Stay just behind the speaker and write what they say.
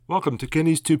Welcome to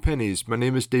Kenney's Two Pennies. My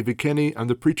name is David Kenney. I'm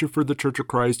the preacher for the Church of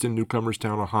Christ in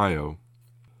Newcomerstown, Ohio.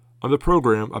 On the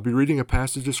program, I'll be reading a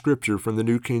passage of Scripture from the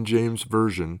New King James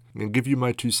Version and give you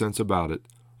my 2 cents about it.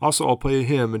 Also, I'll play a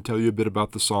hymn and tell you a bit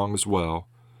about the song as well.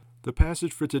 The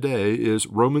passage for today is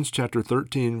Romans chapter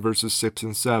 13, verses 6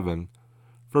 and 7.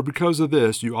 For because of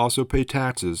this you also pay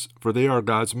taxes, for they are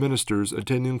God's ministers,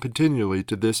 attending continually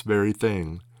to this very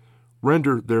thing.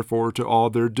 Render, therefore, to all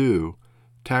their due,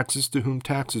 taxes to whom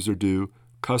taxes are due,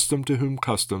 custom to whom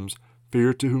customs,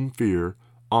 fear to whom fear,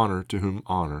 honor to whom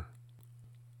honor.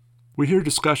 We hear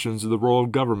discussions of the role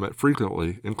of government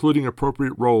frequently, including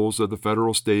appropriate roles of the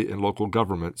federal, state, and local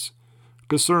governments.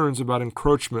 Concerns about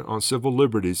encroachment on civil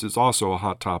liberties is also a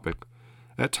hot topic.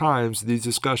 At times, these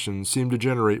discussions seem to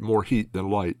generate more heat than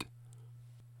light.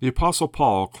 The Apostle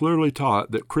Paul clearly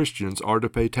taught that Christians are to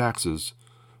pay taxes.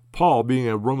 Paul, being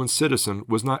a Roman citizen,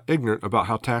 was not ignorant about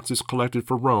how taxes collected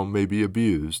for Rome may be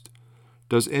abused.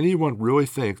 Does anyone really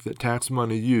think that tax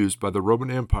money used by the Roman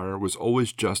Empire was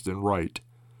always just and right?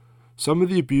 Some of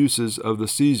the abuses of the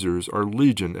Caesars are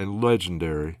legion and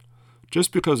legendary.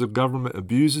 Just because a government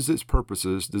abuses its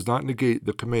purposes does not negate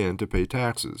the command to pay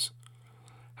taxes.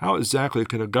 How exactly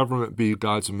can a government be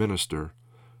God's minister?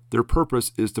 Their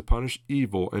purpose is to punish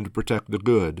evil and to protect the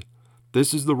good.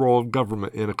 This is the role of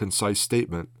government in a concise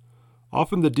statement.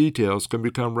 Often the details can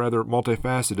become rather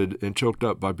multifaceted and choked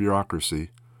up by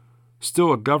bureaucracy.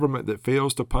 Still, a government that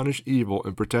fails to punish evil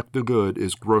and protect the good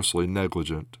is grossly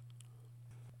negligent.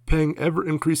 Paying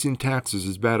ever-increasing taxes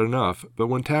is bad enough, but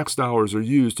when tax dollars are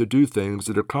used to do things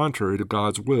that are contrary to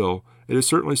God's will, it is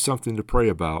certainly something to pray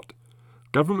about.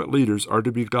 Government leaders are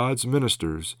to be God's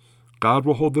ministers. God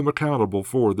will hold them accountable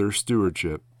for their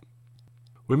stewardship.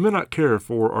 We may not care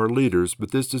for our leaders,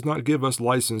 but this does not give us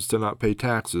license to not pay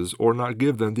taxes or not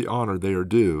give them the honor they are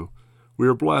due. We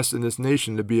are blessed in this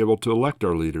nation to be able to elect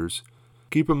our leaders.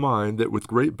 Keep in mind that with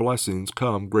great blessings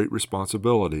come great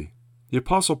responsibility. The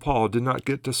Apostle Paul did not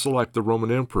get to select the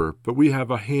Roman emperor, but we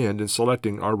have a hand in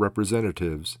selecting our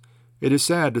representatives. It is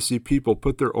sad to see people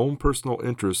put their own personal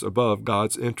interests above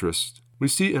God's interests. We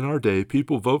see in our day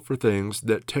people vote for things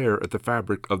that tear at the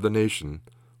fabric of the nation.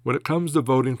 When it comes to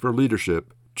voting for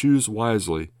leadership, choose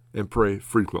wisely and pray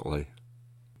frequently.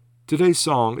 Today's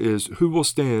song is Who Will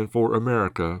Stand for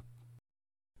America?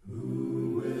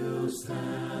 Who will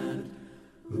stand?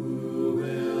 Who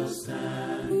will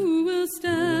stand? Who will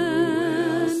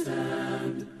stand?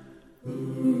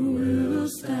 Who will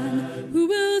stand? Who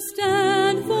will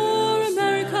stand for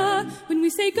America when we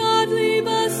say God leave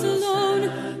us alone?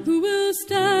 Who will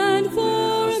stand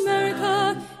for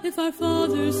America if our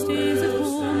father stays at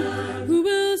home? Who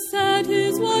will set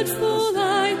his watchful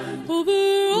eye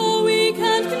over all we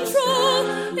can't control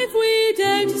if we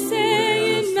dare to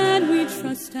say in man we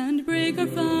trust and break our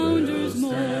founders'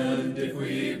 mold? If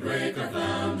we break our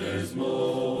founders'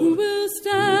 mold. Who will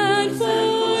stand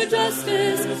for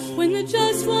justice when the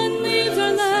just one leaves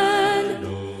our land?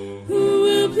 Who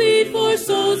will plead for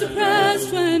souls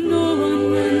oppressed when no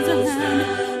one lends a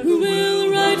hand? Who will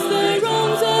right the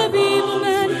wrongs of evil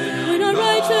men when our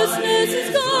righteousness is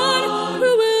gone?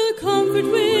 Who will comfort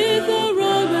with a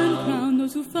rod and crown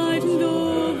those who fight and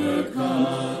overcome?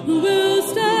 Who will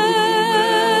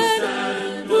stand?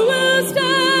 Who will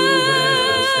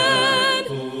stand?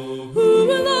 Who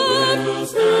will love? Who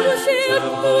will shield? Who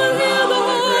will heal the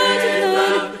heart and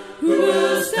hand? Who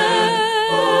will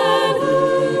stand? Who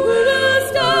will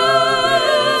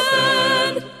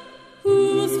stand? Who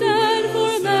will stand for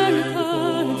America?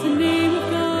 It's the name of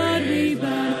God we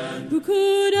ban. Who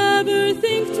could ever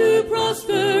think to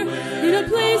prosper in a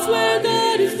place where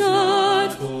God is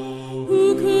not?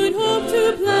 Who could hope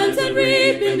to plant and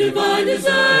reap in divine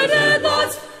deserted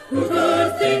lots? Who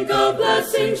could think of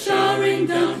blessings showering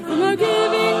down from our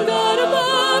giving God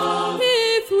above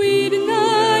if we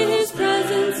deny His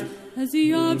presence as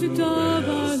the object of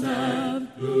our love?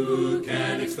 Who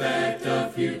can expect a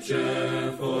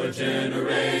future for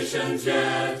generations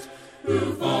yet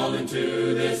who fall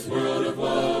into this world of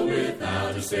woe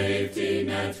without a safety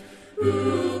net?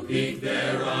 Who peek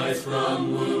their eyes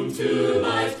from womb to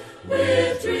light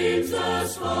with dreams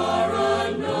thus far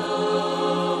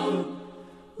unknown?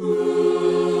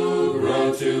 Who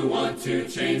grow to want to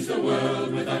change the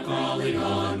world without calling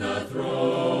on the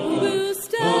throne? Who will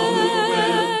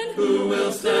stand? Who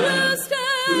will stand?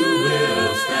 Who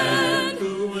will stand?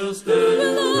 Who will stand? Who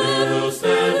will love? Who will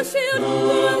stand? Who will shield? Who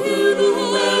will heal the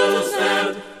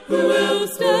heart? Who will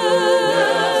stand?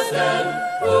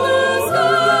 Who will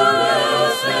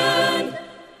stand?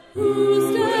 Who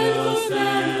will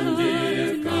stand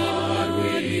if God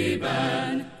we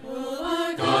ban?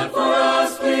 God for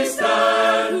us we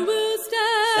stand. Who will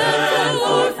stand?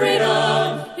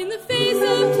 in the face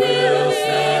of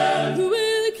tyranny? Who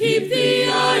will keep the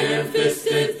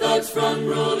iron-fisted thugs from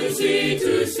rolling sea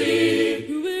to sea?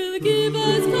 Who will give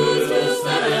us cause to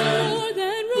stand more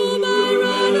than rule by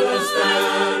right or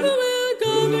stand? Who will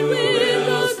govern with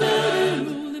those that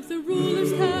rule if the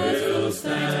rulers cast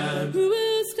stand? Who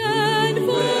will stand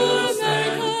for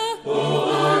America? Oh,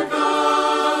 our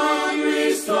God,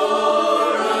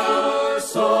 restore our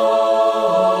soul.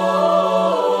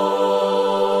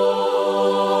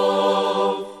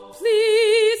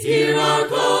 Please hear our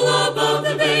call above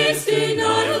the wasting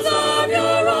idols of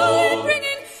your own,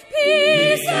 bringing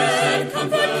peace and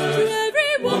comfort to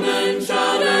every woman,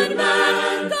 child, and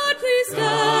man. God, please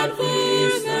stand for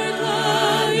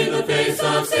America in the face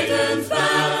of Satan's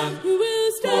ban. Who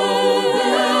will stand? Who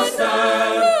will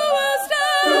stand?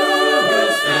 Who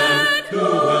will stand? Who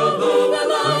will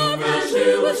love and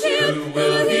who will shield? Who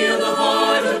will heal the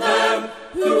heart of them?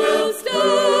 Who will stand? Who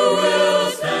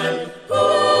will stand? Who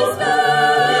will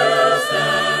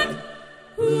stand?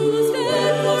 Who will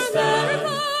stand for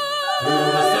America? Who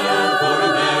will stand for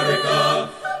America?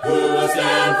 Who will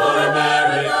stand for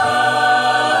America?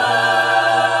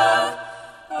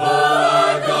 Oh,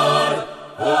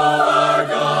 our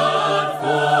God,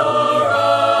 for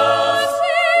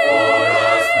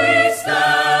us we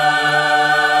stand.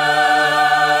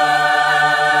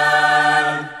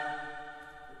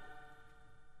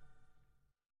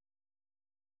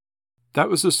 That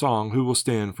was the song Who Will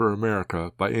Stand for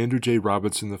America by Andrew J.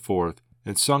 Robinson IV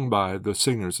and sung by the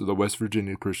singers of the West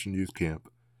Virginia Christian Youth Camp.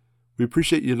 We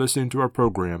appreciate you listening to our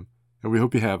program, and we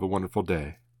hope you have a wonderful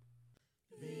day.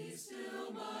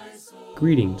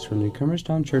 Greetings from the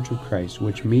Cumberstown Church of Christ,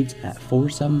 which meets at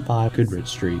 475 Goodrich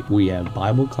Street. We have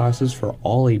Bible classes for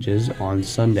all ages on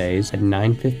Sundays at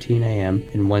 9:15 a.m.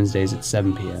 and Wednesdays at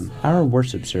 7 p.m. Our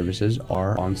worship services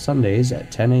are on Sundays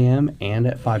at 10 a.m. and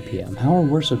at 5 p.m. Our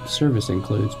worship service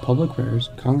includes public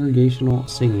prayers, congregational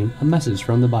singing, a message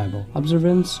from the Bible,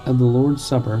 observance of the Lord's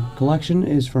Supper. Collection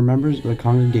is for members of the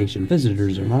congregation.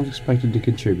 Visitors are not expected to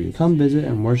contribute. Come visit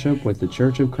and worship with the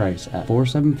Church of Christ at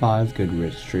 475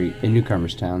 Goodrich Street in New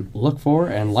Cumberstown. Look for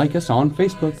and like us on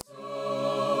Facebook.